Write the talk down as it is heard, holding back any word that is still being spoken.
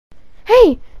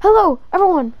Hey, hello,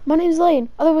 everyone. My name is Lane,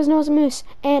 otherwise known as Moose,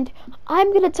 and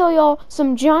I'm gonna tell y'all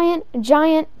some giant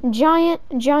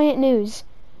news.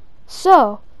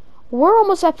 So, we're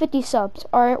almost at 50 subs.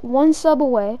 Alright, one sub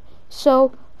away.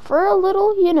 So, for a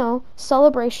little,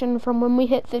 celebration from when we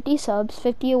hit 50 subs,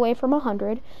 50 away from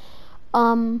 100,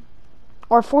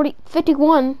 or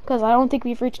 51, because I don't think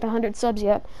we've reached 100 subs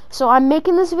yet. So, I'm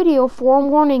making this video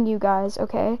forewarning you guys,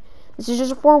 okay? This is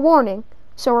just a forewarning.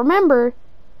 So, remember,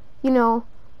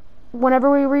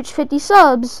 whenever we reach 50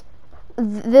 subs,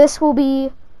 this will be,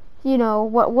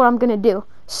 what I'm gonna do.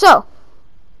 So,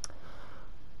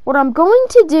 what I'm going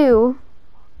to do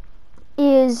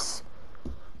is,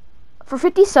 for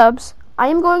 50 subs, I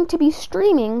am going to be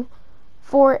streaming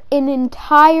for an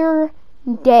entire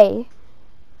day.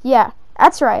 Yeah,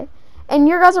 that's right. And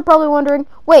you guys are probably wondering,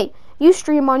 wait, you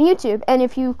stream on YouTube, and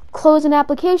if you close an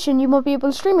application, you won't be able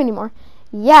to stream anymore.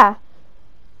 Yeah.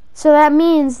 So that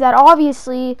means that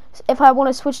obviously, if I want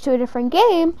to switch to a different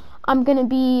game, I'm going to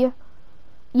be,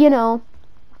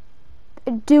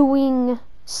 doing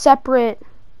separate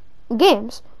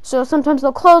games. So sometimes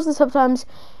they'll close and sometimes,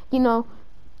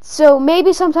 so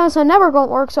maybe sometimes I never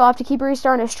won't work, so I'll have to keep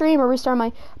restarting a stream or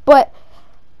restart but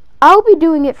I'll be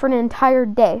doing it for an entire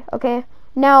day, okay?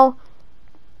 Now,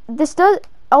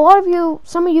 some of you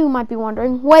might be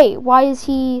wondering, wait, why is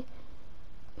he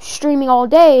streaming all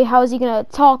day? How is he gonna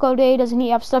talk all day? Doesn't he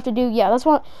have stuff to do? Yeah, that's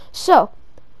what. So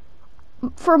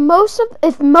for for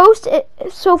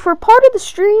part of the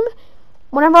stream,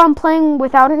 whenever I'm playing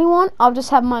without anyone, I'll just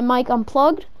have my mic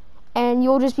unplugged and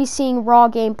you'll just be seeing raw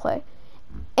gameplay.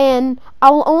 And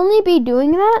I'll only be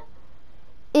doing that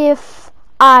if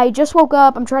I just woke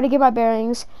up, I'm trying to get my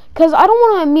bearings, because I don't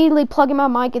want to immediately plug in my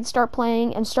mic and start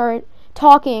playing and start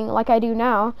talking like I do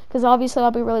now, because obviously I'll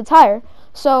be really tired.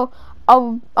 So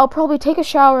I'll probably take a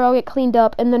shower, I'll get cleaned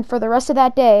up, and then for the rest of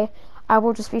that day, I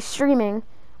will just be streaming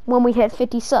when we hit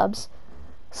 50 subs.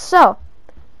 So,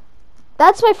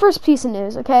 that's my first piece of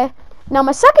news, okay? Now,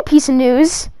 my second piece of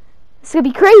news, it's gonna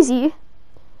be crazy.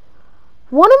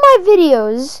 One of my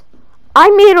videos, I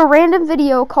made a random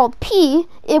video called Pee.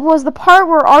 It was the part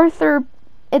where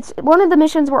it's one of the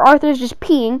missions where Arthur's just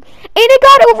peeing, and it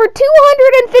got over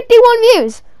 251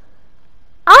 views.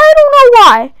 I don't know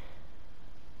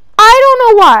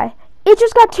why. It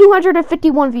just got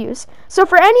 251 views. So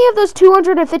for any of those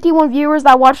 251 viewers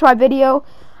that watched my video,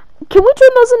 can we turn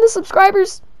those into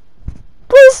subscribers?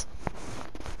 Please?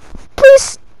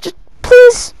 Please? Just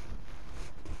please?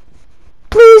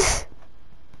 Please?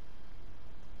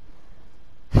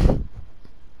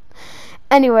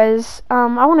 Anyways,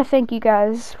 I want to thank you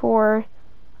guys for,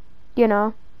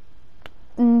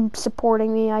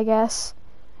 supporting me, I guess.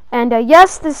 And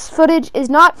yes, this footage is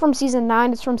not from Season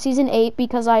 9, it's from Season 8,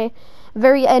 because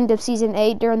very end of Season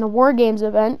 8, during the War Games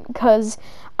event, because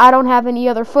I don't have any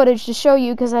other footage to show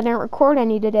you, because I didn't record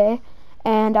any today,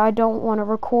 and I don't want to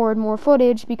record more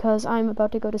footage, because I'm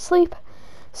about to go to sleep,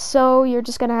 so you're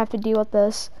just going to have to deal with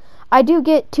this. I do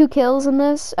get 2 kills in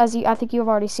this, I think you've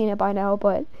already seen it by now,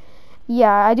 but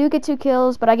yeah, I do get 2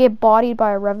 kills, but I get bodied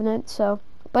by a Revenant, so,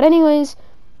 but anyways,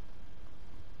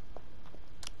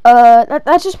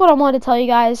 that's just what I wanted to tell you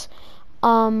guys.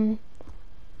 And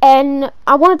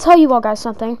I want to tell you all guys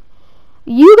something.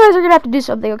 You guys are gonna have to do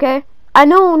something, okay? I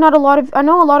know a lot of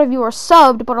you are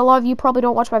subbed, but a lot of you probably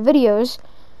don't watch my videos.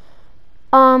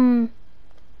 But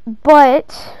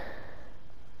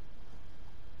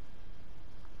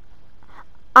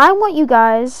I want you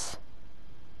guys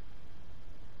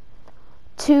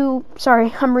to,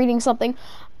 sorry, I'm reading something.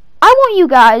 I want you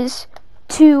guys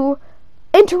to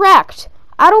interact.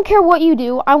 I don't care what you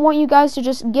do. I want you guys to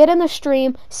just get in the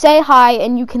stream, say hi,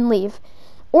 and you can leave.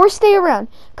 Or stay around.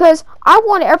 Because I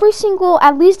want at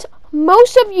least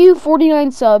most of you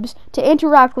 49 subs to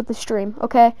interact with the stream,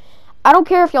 okay? I don't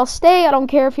care if y'all stay. I don't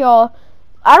care if y'all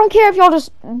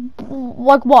just,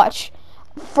 watch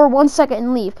for 1 second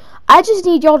and leave. I just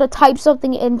need y'all to type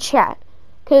something in chat.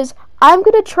 Because I'm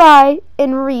going to try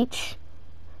and reach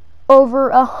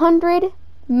over 100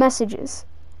 messages.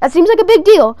 That seems like a big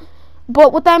deal.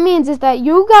 But what that means is that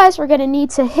you guys are going to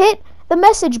need to hit the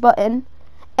message button,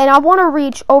 and I want to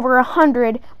reach over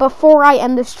 100 before I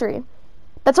end the stream.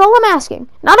 That's all I'm asking.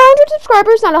 Not 100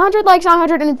 subscribers, not 100 likes, not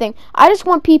 100 anything. I just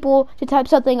want people to type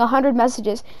something, 100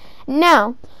 messages.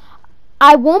 Now,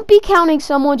 I won't be counting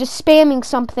someone just spamming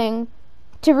something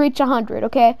to reach 100,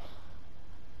 okay?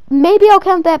 Maybe I'll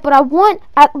count that, but I want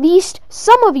at least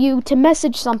some of you to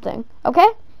message something,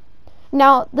 okay?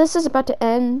 Now, this is about to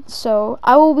end, so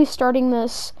I will be starting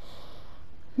this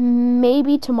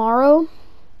maybe tomorrow,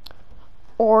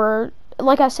 or,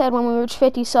 like I said, when we reach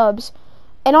 50 subs.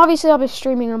 And obviously I'll be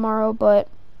streaming tomorrow, but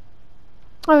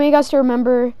I want you guys to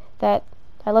remember that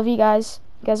I love you guys.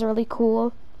 You guys are really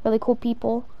cool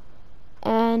people.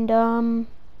 And,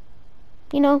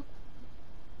 you know,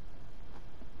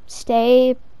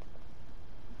 stay...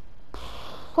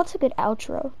 What's a good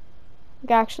outro?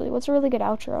 Actually, what's a really good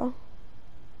outro?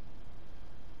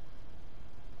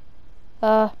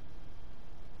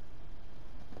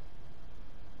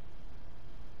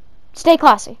 Stay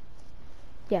classy.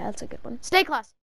 Yeah, that's a good one. Stay classy.